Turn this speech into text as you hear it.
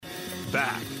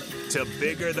back to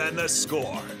Bigger Than the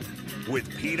Score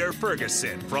with Peter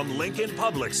Ferguson from Lincoln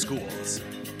Public Schools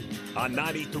on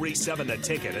 93.7 The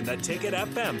Ticket and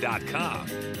theticketfm.com.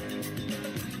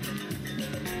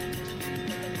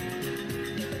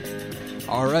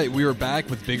 All right, we are back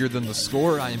with Bigger Than the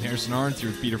Score. I am Harrison Arndt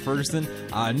here with Peter Ferguson.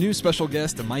 New special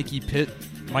guest, Mikey Pitts,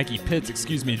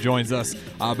 joins us.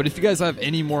 But if you guys have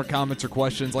any more comments or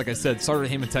questions, like I said, Sartor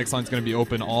Heyman text line is going to be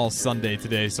open all Sunday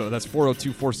today. So that's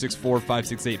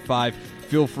 402-464-5685.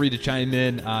 Feel free to chime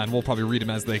in, and we'll probably read them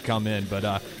as they come in. But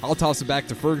I'll toss it back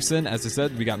to Ferguson. As I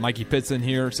said, we got Mikey Pitts in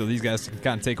here, so these guys can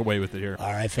kind of take away with it here.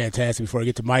 All right, fantastic. Before I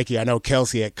get to Mikey, I know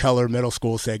Kelsey at Color Middle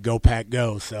School said, "Go Pack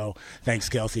Go." So thanks,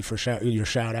 Kelsey, for your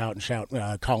shout out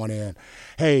and calling in.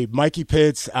 Hey, Mikey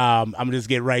Pitts, I'm going to just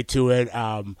get right to it.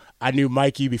 I knew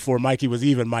Mikey before Mikey was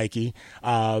even Mikey.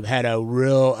 Had a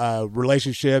real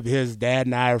relationship. His dad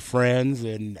and I are friends,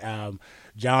 and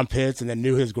John Pitts, and then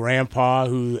knew his grandpa,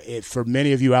 who, for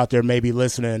many of you out there may be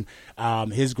listening,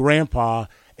 his grandpa,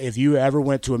 if you ever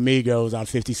went to Amigos on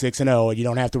 56 and 0, and you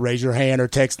don't have to raise your hand or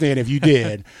text in if you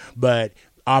did, but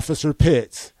Officer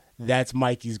Pitts, that's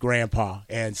Mikey's grandpa.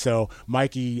 And so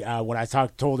Mikey, when I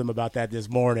told him about that this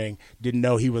morning, didn't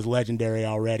know he was legendary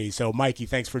already. So Mikey,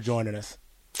 thanks for joining us.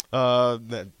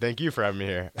 Thank you for having me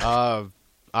here. I'm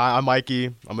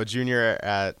Mikey. I'm a junior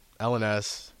at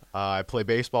LNS. I play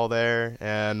baseball there,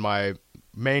 and my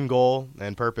main goal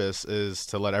and purpose is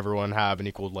to let everyone have an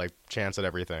equal chance at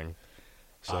everything.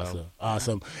 So.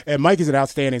 Awesome. And Mike is an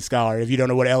outstanding scholar. If you don't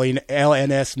know what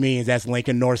LNS means, that's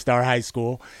Lincoln North Star High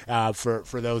School, for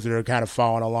those that are kind of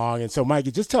following along. And so, Mike,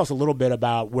 just tell us a little bit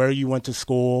about where you went to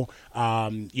school.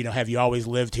 Have you always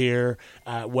lived here?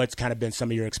 What's kind of been some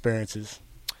of your experiences?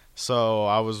 So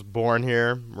I was born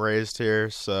here, raised here,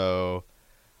 so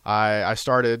I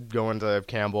started going to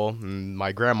Campbell, and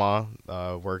my grandma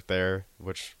worked there,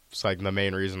 which is the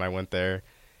main reason I went there.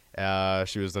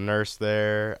 She was the nurse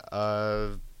there.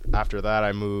 After that,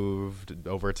 I moved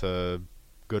over to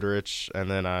Goodrich, and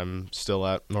then I'm still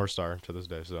at North Star to this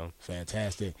day. So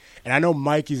fantastic. And I know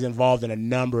Mikey's involved in a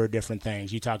number of different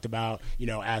things. You talked about,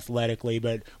 athletically,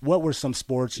 but what were some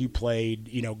sports you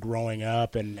played, growing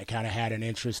up and kind of had an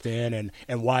interest in,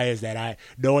 and why is that?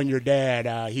 Knowing your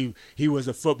dad, he was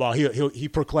a football. He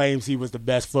proclaims he was the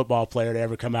best football player to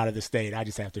ever come out of the state. I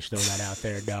just have to throw that out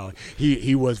there. No,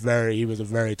 he was a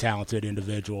very talented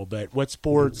individual. But what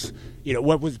sports,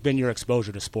 what has been your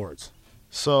exposure to sports?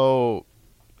 So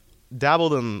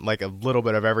dabbled in a little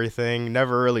bit of everything.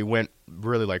 Never really went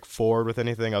forward with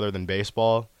anything other than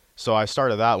baseball. So I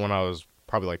started that when I was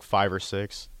probably 5 or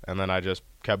 6, and then I just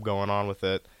kept going on with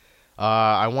it.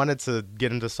 I wanted to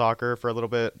get into soccer for a little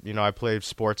bit. I played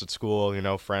sports at school,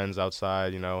 friends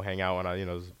outside, hang out when I,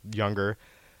 was younger.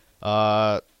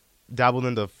 Dabbled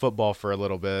into football for a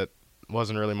little bit.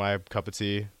 Wasn't really my cup of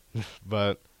tea,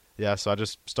 but yeah, so I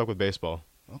just stuck with baseball.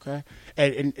 Okay.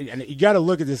 And you got to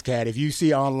look at this cat. If you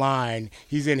see online,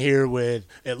 he's in here with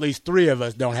at least 3 of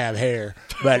us don't have hair.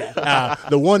 But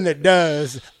the one that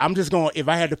does, I'm just going, if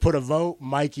I had to put a vote,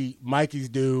 Mikey's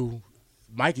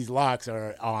locks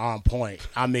are on point.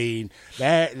 I mean,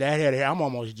 that head hair, I'm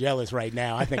almost jealous right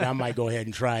now. I think I might go ahead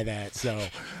and try that. So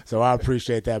I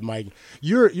appreciate that, Mike.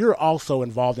 You're also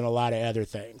involved in a lot of other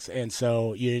things. And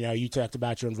so, you talked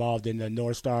about you're involved in the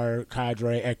North Star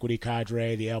cadre, equity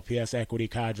cadre, the LPS equity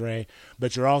cadre,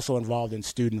 but you're also involved in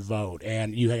student vote.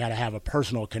 And you got to have a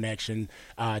personal connection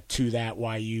to that,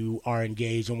 why you are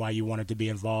engaged and why you wanted to be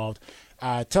involved.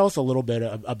 Tell us a little bit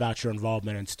about your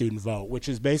involvement in Student Vote, which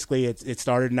is basically it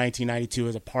started in 1992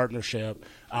 as a partnership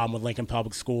with Lincoln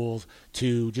Public Schools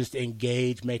to just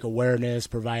engage, make awareness,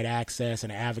 provide access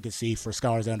and advocacy for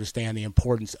scholars to understand the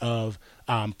importance of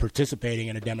participating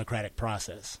in a democratic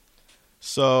process.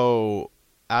 So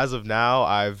as of now,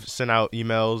 I've sent out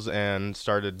emails and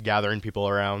started gathering people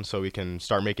around so we can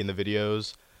start making the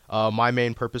videos. My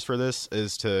main purpose for this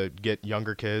is to get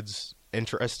younger kids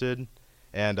interested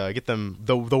and get them,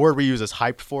 the word we use is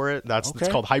hyped for it. It's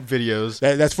called hype videos.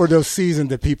 That's for those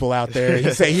seasoned people out there.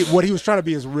 What he was trying to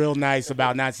be is real nice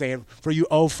about not saying, for you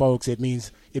old folks, it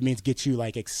means get you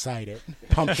excited,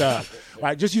 pumped up.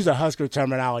 Right? Just use a Husker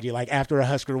terminology. After a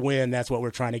Husker win, that's what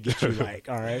we're trying to get you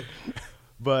all right?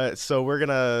 But so we're going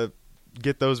to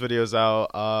get those videos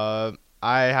out.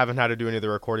 I haven't had to do any of the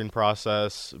recording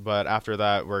process, but after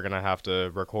that, we're going to have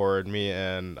to record me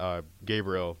and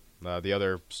Gabriel, the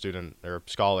other student or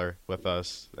scholar with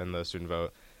us in the student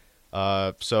vote.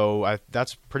 So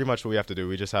that's pretty much what we have to do.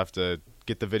 We just have to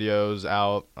get the videos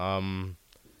out,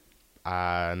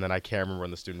 and then I can't remember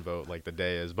when the student vote the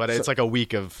day is, but it's a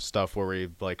week of stuff where we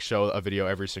show a video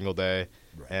every single day.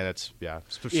 and it's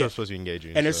supposed to be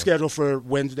engaging. And it's scheduled for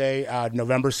Wednesday,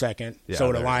 November 2nd, so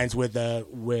it aligns with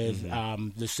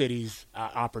the city's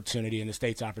opportunity and the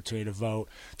state's opportunity to vote.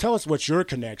 Tell us what's your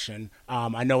connection.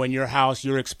 I know in your house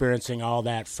you're experiencing all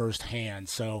that firsthand,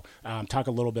 so talk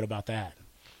a little bit about that.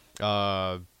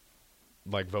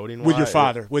 Like voting with your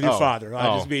father.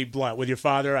 I'll just be blunt. With your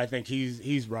father, I think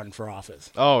he's running for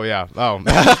office. Oh yeah. Oh,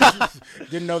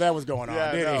 didn't know that was going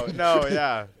on. Did he? No,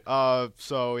 yeah.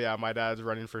 So yeah, my dad's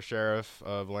running for sheriff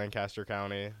of Lancaster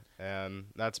County, and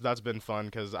that's been fun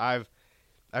because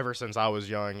ever since I was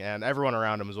young, and everyone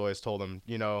around him has always told him,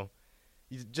 you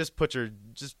just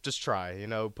just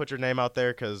try, put your name out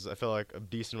there, because I feel like a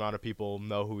decent amount of people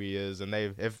know who he is, and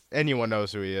if anyone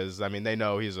knows who he is, I mean, they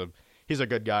know he's a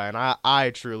good guy, and I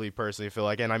truly personally feel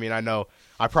like, and I mean, I know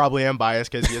I probably am biased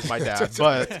because he is my dad,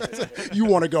 but you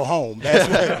want to go home.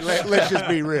 Let's just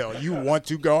be real. You want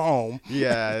to go home.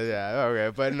 Yeah,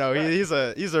 okay, but no, he's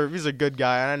a good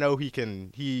guy, and I know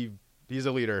he's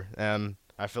a leader, and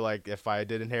I feel like if I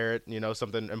did inherit,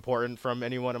 something important from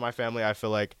anyone in my family, I feel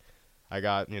like I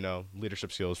got,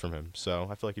 leadership skills from him, so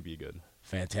I feel like he'd be good.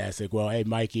 Fantastic. Well, hey,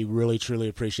 Mikey, really, truly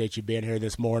appreciate you being here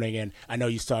this morning. And I know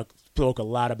you spoke a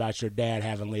lot about your dad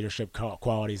having leadership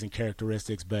qualities and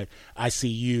characteristics, but I see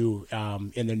you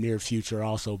in the near future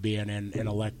also being in an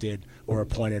elected or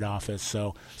appointed office.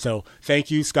 So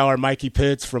thank you, Scholar Mikey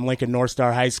Pitts from Lincoln North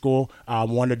Star High School.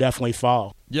 One to definitely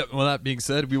follow. Yep. Well, that being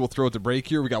said, we will throw it to break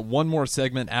here. We got one more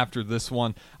segment after this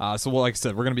one. Like I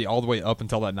said, we're going to be all the way up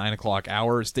until that 9 o'clock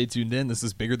hour. Stay tuned in. This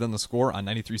is Bigger Than the Score on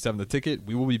 93.7 The Ticket.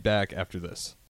 We will be back after this.